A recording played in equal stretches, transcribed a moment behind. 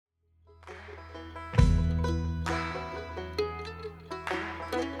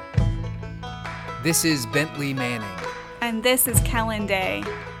This is Bentley Manning. And this is Kellen Day.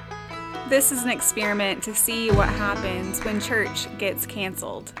 This is an experiment to see what happens when church gets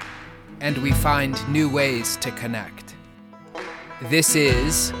canceled. And we find new ways to connect. This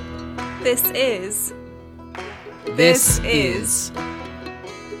is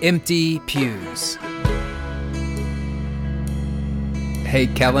Empty Pews. Hey,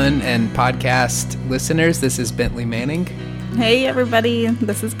 Kellen and podcast listeners, this is Bentley Manning. Hey, everybody,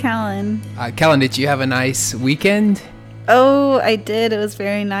 this is Kellen. Kellen, did you have a nice weekend? Oh, I did. It was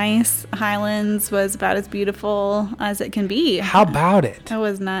very nice. Highlands was about as beautiful as it can be. How about it? It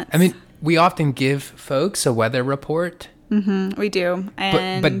was nuts. I mean, we often give folks a weather report. Mm-hmm, we do.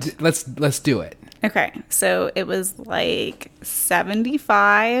 And But let's do it. Okay, so it was like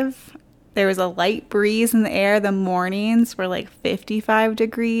 75. There was a light breeze in the air. The mornings were like 55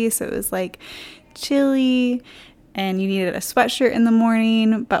 degrees, so it was like chilly, and you needed a sweatshirt in the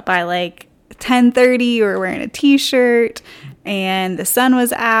morning, but by like 10:30 you were wearing a t-shirt, and the sun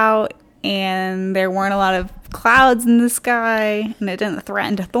was out, and there weren't a lot of clouds in the sky, and it didn't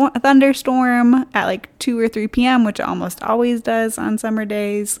threaten to thunderstorm at like 2 or 3 p.m., which it almost always does on summer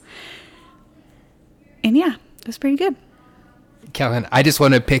days. And yeah, it was pretty good. Kellen, I just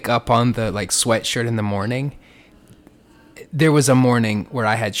want to pick up on the sweatshirt in the morning. There was a morning where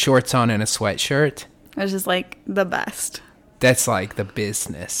I had shorts on and a sweatshirt. It was just like the best. That's like the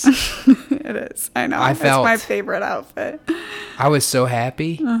business. It is. I know. It's my favorite outfit. I was so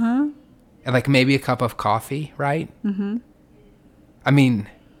happy. Uh-huh. And maybe a cup of coffee, right? Mm-hmm. I mean,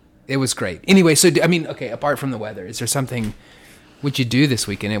 it was great. Anyway, so, okay, apart from the weather, is there something would you do this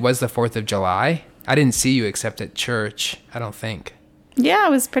weekend? It was the 4th of July. I didn't see you except at church, I don't think. Yeah,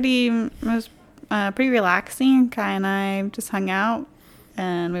 it was pretty relaxing. Kai and I just hung out,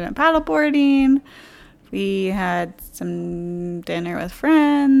 and we went paddleboarding. We had some dinner with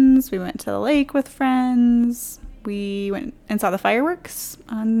friends. We went to the lake with friends. We went and saw the fireworks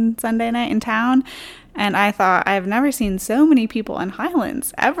on Sunday night in town. And I thought, I've never seen so many people in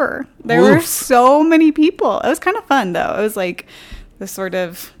Highlands ever. There were so many people. It was kind of fun, though. It was like the sort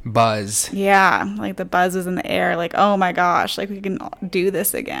of buzz. Yeah, like the buzz was in the air. Like, oh my gosh, like we can do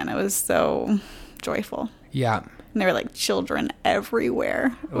this again. It was so joyful. Yeah. And there were like children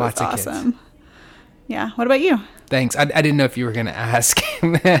everywhere. It was Lots awesome. of kids. Yeah. What about you? Thanks. I didn't know if you were going to ask.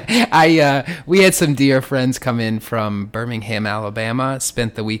 We had some dear friends come in from Birmingham, Alabama,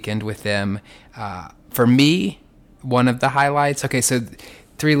 spent the weekend with them. For me, one of the highlights, okay, so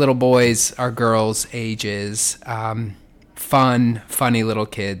 3 little boys, our girls' ages, funny little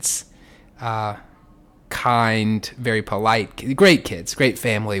kids, kind, very polite, great kids, great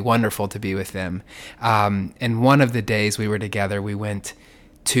family, wonderful to be with them. And one of the days we were together, we went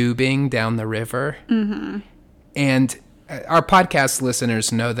tubing down the river. Mm-hmm. And our podcast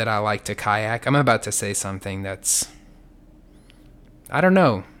listeners know that I like to kayak. I'm about to say something that's, I don't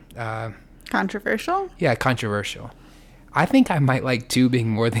know. Controversial? Yeah, controversial. I think I might like tubing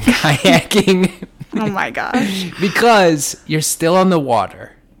more than kayaking. Oh my gosh. Because you're still on the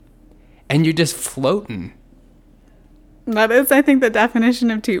water and you're just floating. That is, I think, the definition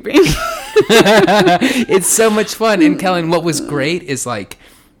of tubing. It's so much fun. And Kellen, what was great is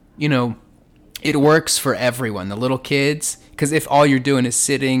it works for everyone, the little kids, because if all you're doing is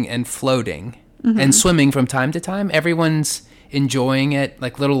sitting and floating and swimming from time to time, everyone's enjoying it.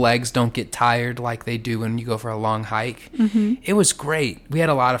 Little legs don't get tired like they do when you go for a long hike. Mm-hmm. It was great. We had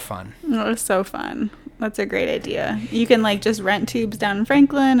a lot of fun. It was so fun. That's a great idea. You can just rent tubes down in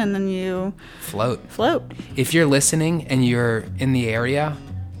Franklin, and then you float. If you're listening and you're in the area,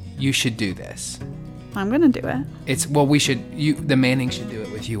 you should do this. I'm gonna do it. The Manning should do it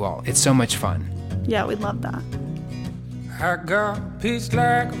with you all. It's so much fun. Yeah, we'd love that. I got peace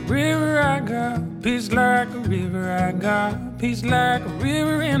like a river, I got peace like a river, I got peace like a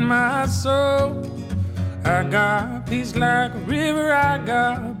river in my soul. I got peace like a river, I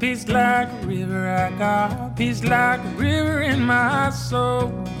got peace like a river, I got peace like a river in my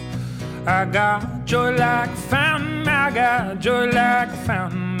soul. I got joy like a fountain, I got joy like a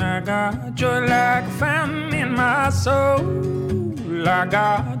fountain, I got joy like a fountain in my soul. I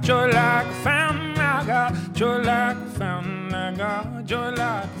got joy like a fountain, I got joy like a fountain, I got joy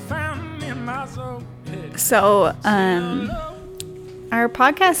like a fountain in my soul. So, our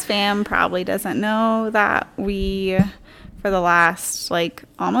podcast fam probably doesn't know that we, for the last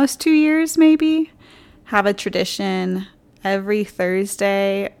almost 2 years maybe, have a tradition every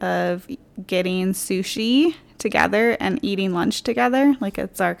Thursday of getting sushi together and eating lunch together.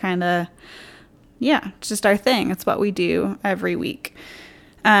 It's our kind of, it's just our thing. It's what we do every week.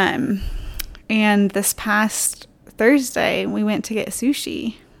 And this past Thursday, we went to get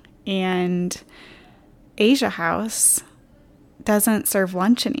sushi, and Asia House doesn't serve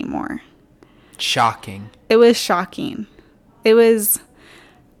lunch anymore. Shocking. It was shocking. It was,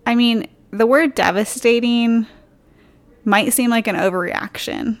 I mean, the word devastating might seem like an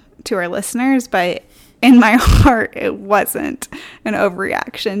overreaction to our listeners, but in my heart, it wasn't an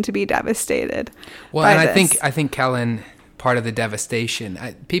overreaction to be devastated. Well, and I think, Kellen, part of the devastation,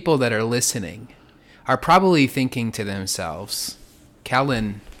 people that are listening are probably thinking to themselves,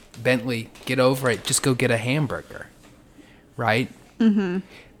 Kellen, Bentley, get over it. Just go get a hamburger, right? Mm-hmm.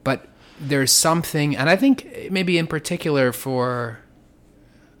 But there's something, and I think maybe in particular for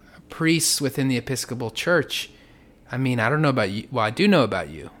priests within the Episcopal Church, I mean, I don't know about you. Well, I do know about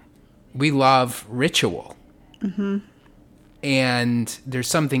you. We love ritual. Mm-hmm. And there's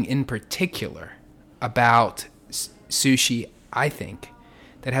something in particular about sushi, I think,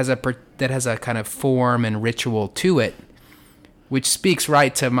 that has a kind of form and ritual to it, which speaks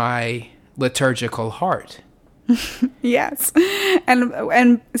right to my liturgical heart. Yes.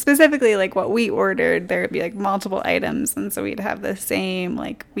 And specifically, like, what we ordered, there would be like multiple items, and so we'd have the same,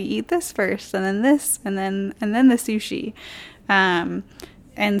 like, we eat this first and then this and then the sushi.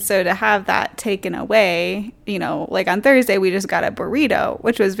 And so to have that taken away, you know, like on Thursday we just got a burrito,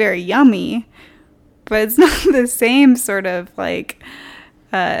 which was very yummy, but it's not the same sort of like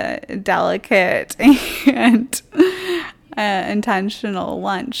delicate and intentional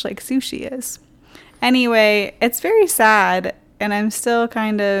lunch like sushi is. Anyway, it's very sad, and I'm still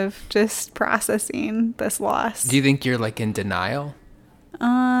kind of just processing this loss. Do you think you're like in denial?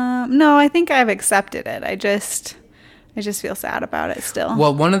 No, I think I've accepted it. I just feel sad about it still.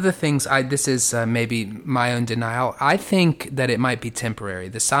 Well, one of the things, this is maybe my own denial. I think that it might be temporary.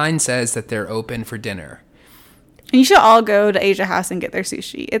 The sign says that they're open for dinner. And you should all go to Asia House and get their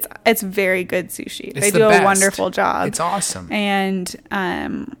sushi. It's very good sushi. They do a wonderful job. It's awesome. And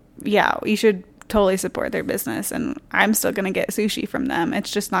yeah, you should totally support their business. And I'm still going to get sushi from them. It's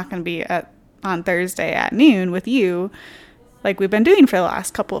just not going to be on Thursday at noon with you like we've been doing for the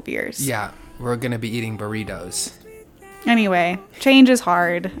last couple of years. Yeah, we're going to be eating burritos. Anyway, change is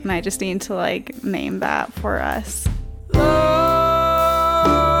hard, and I just need to like name that for us. Lost,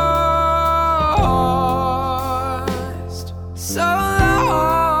 so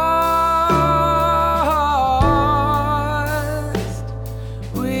lost,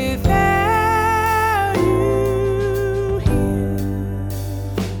 without you here,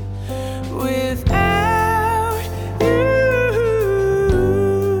 without you.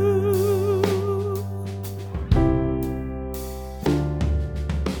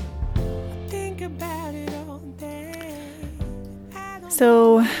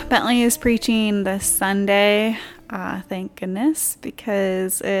 So Bentley is preaching this Sunday, thank goodness,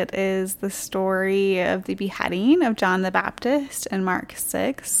 because it is the story of the beheading of John the Baptist in Mark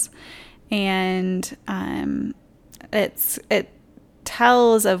 6. And it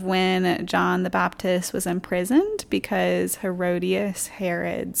tells of when John the Baptist was imprisoned because Herodias,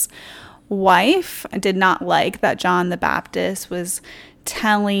 Herod's wife, did not like that John the Baptist was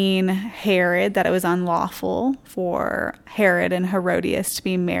telling Herod that it was unlawful for Herod and Herodias to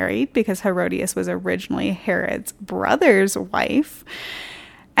be married because Herodias was originally Herod's brother's wife.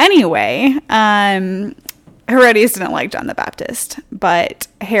 Anyway, Herodias didn't like John the Baptist, but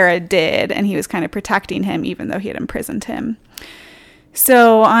Herod did, and he was kind of protecting him even though he had imprisoned him.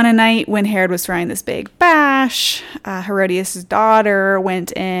 So on a night when Herod was throwing this big bash, Herodias' daughter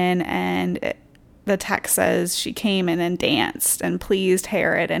went in, and the text says she came in and danced and pleased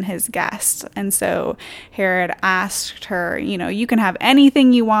Herod and his guests. And so Herod asked her, you know, you can have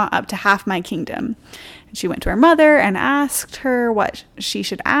anything you want up to half my kingdom. And she went to her mother and asked her what she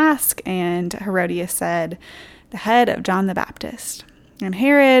should ask. And Herodias said, the head of John the Baptist. And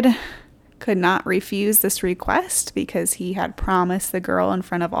Herod could not refuse this request because he had promised the girl in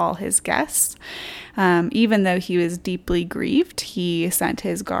front of all his guests. Even though he was deeply grieved, he sent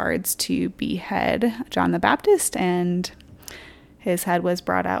his guards to behead John the Baptist, and his head was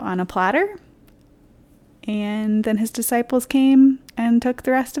brought out on a platter. And then his disciples came and took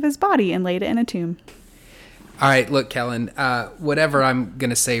the rest of his body and laid it in a tomb. All right, look, Kellen, whatever I'm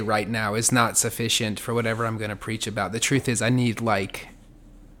going to say right now is not sufficient for whatever I'm going to preach about. The truth is I need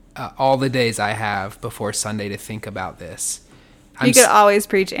all the days I have before Sunday to think about this. You could always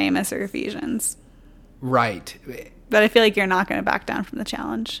preach Amos or Ephesians. Right. But I feel like you're not going to back down from the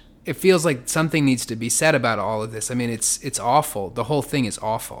challenge. It feels like something needs to be said about all of this. I mean, it's awful. The whole thing is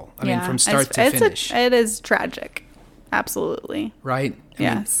awful. I mean, from start to finish. It is tragic. Absolutely. Right?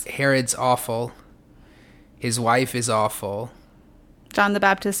 Yes. I mean, Herod's awful. His wife is awful. John the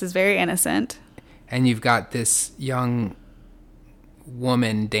Baptist is very innocent. And you've got this young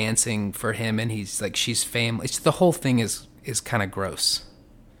woman dancing for him, and he's like, she's family. The whole thing is kind of gross,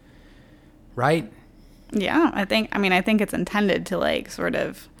 right? Yeah, I think it's intended to like sort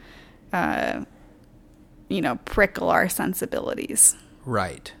of, prickle our sensibilities.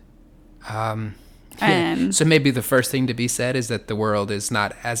 Right. And so maybe the first thing to be said is that the world is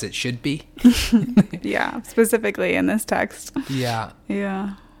not as it should be. yeah, specifically in this text. Yeah.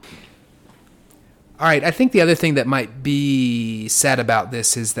 Yeah. All right. I think the other thing that might be said about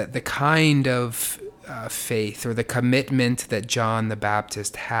this is that the kind of faith or the commitment that John the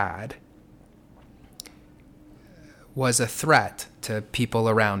Baptist had was a threat to people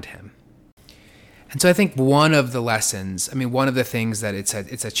around him. And so I think one of the lessons, one of the things that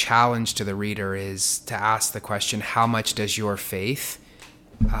it's a challenge to the reader is to ask the question, how much does your faith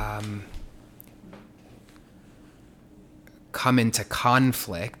come into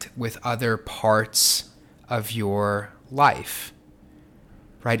conflict with other parts of your life?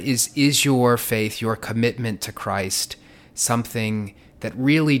 Right? Is your faith, your commitment to Christ, something that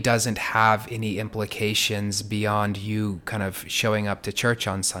really doesn't have any implications beyond you kind of showing up to church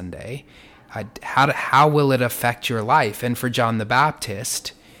on Sunday? How will it affect your life? And for John the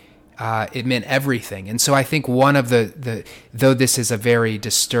Baptist, it meant everything. And so I think one of the though this is a very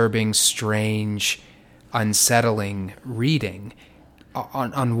disturbing, strange, unsettling reading,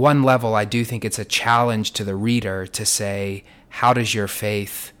 on one level, I do think it's a challenge to the reader to say, how does your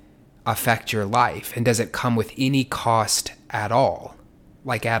faith affect your life? And does it come with any cost at all?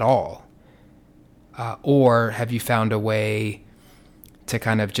 Like at all? Or have you found a way to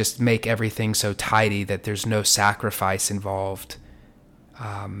kind of just make everything so tidy that there's no sacrifice involved?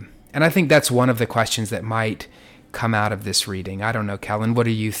 And I think that's one of the questions that might come out of this reading. I don't know, Kellen, what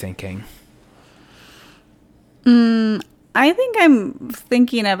are you thinking? I think I'm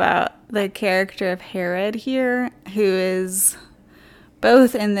thinking about the character of Herod here, who is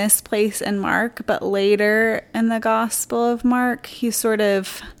both in this place in Mark, but later in the Gospel of Mark, he's sort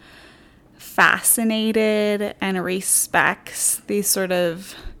of fascinated and respects these sort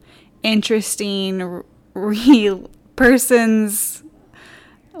of interesting real persons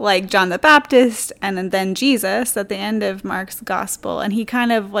like John the Baptist and then Jesus at the end of Mark's Gospel. And he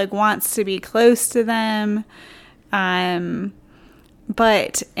kind of like wants to be close to them.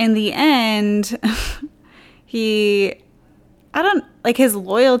 But in the end, his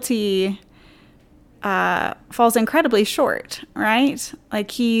loyalty falls incredibly short, right?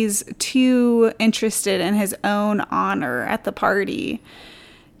 Like he's too interested in his own honor at the party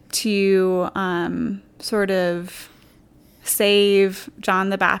to sort of save John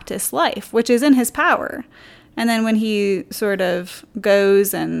the Baptist's life, which is in his power. And then when he sort of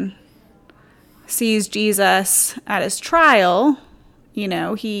goes and sees Jesus at his trial,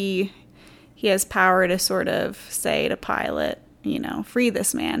 he has power to sort of say to Pilate, free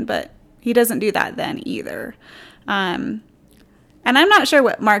this man, but he doesn't do that then either. And I'm not sure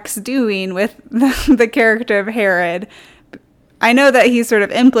what Mark's doing with the character of Herod. I know that he's sort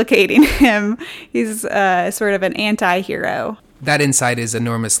of implicating him. He's sort of an anti-hero. That insight is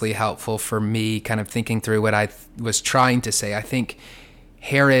enormously helpful for me, kind of thinking through what I was trying to say. I think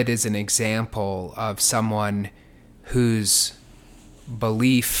Herod is an example of someone whose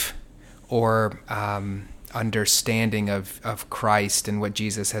belief or understanding of Christ and what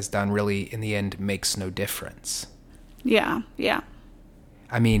Jesus has done really, in the end, makes no difference. Yeah.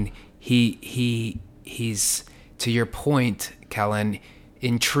 He's, to your point, Kellen,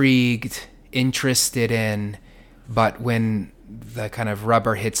 intrigued, interested in, but when the kind of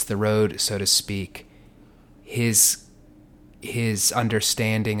rubber hits the road, so to speak, his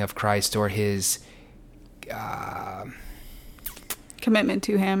understanding of Christ or his commitment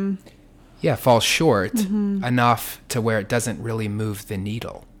to him, falls short enough to where it doesn't really move the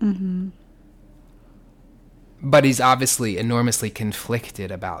needle. Mm-hmm. But he's obviously enormously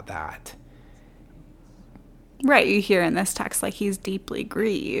conflicted about that. Right, you hear in this text like he's deeply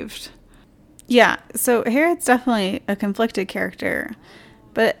grieved. Yeah, so Herod's definitely a conflicted character,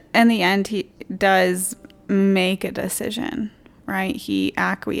 but in the end he does make a decision, right? He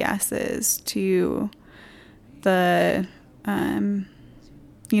acquiesces to the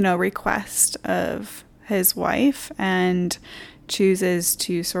request of his wife and chooses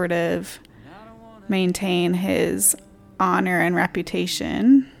to sort of maintain his honor and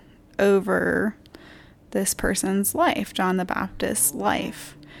reputation over this person's life, John the Baptist's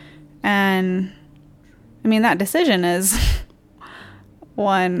life. And that decision is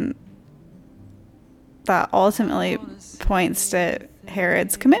one that ultimately points to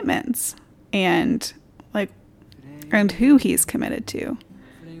Herod's commitments and who he's committed to,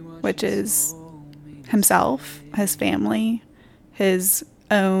 which is himself, his family, his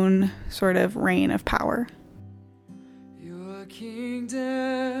own sort of reign of power. Your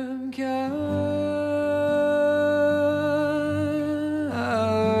kingdom come,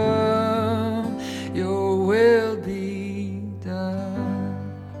 your will be done.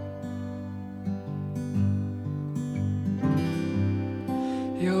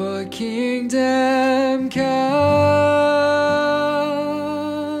 Your kingdom come,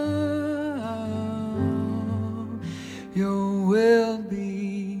 your will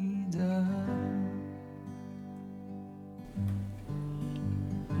be done.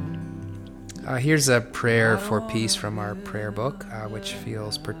 Here's a prayer for peace from our prayer book, which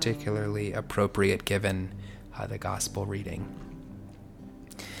feels particularly appropriate given the gospel reading.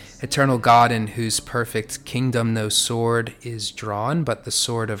 Eternal God, in whose perfect kingdom no sword is drawn but the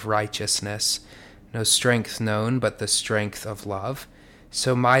sword of righteousness, no strength known but the strength of love,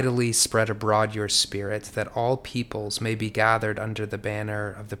 so mightily spread abroad your Spirit that all peoples may be gathered under the banner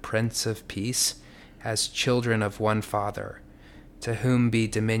of the Prince of Peace as children of one Father, to whom be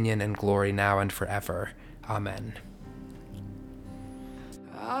dominion and glory now and forever. Amen.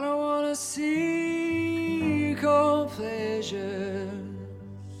 I don't want to seek all pleasure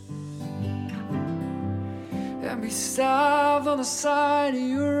and be starved on the side of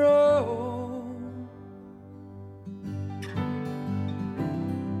your road.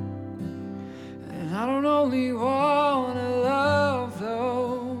 And I don't only want to love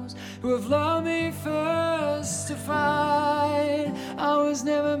those who have loved me first to find I was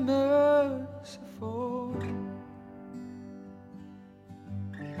never merciful.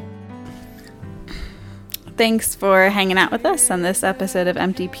 Thanks for hanging out with us on this episode of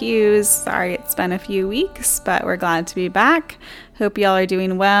Empty Pews. Sorry it's been a few weeks, but we're glad to be back. Hope y'all are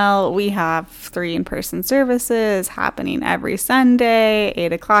doing well. We have 3 in-person services happening every Sunday,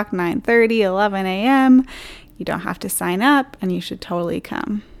 8 o'clock, 9:30, 11 a.m. You don't have to sign up, and you should totally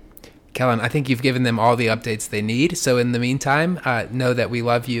come. Kellen, I think you've given them all the updates they need. So in the meantime, know that we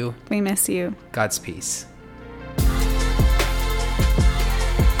love you. We miss you. God's peace.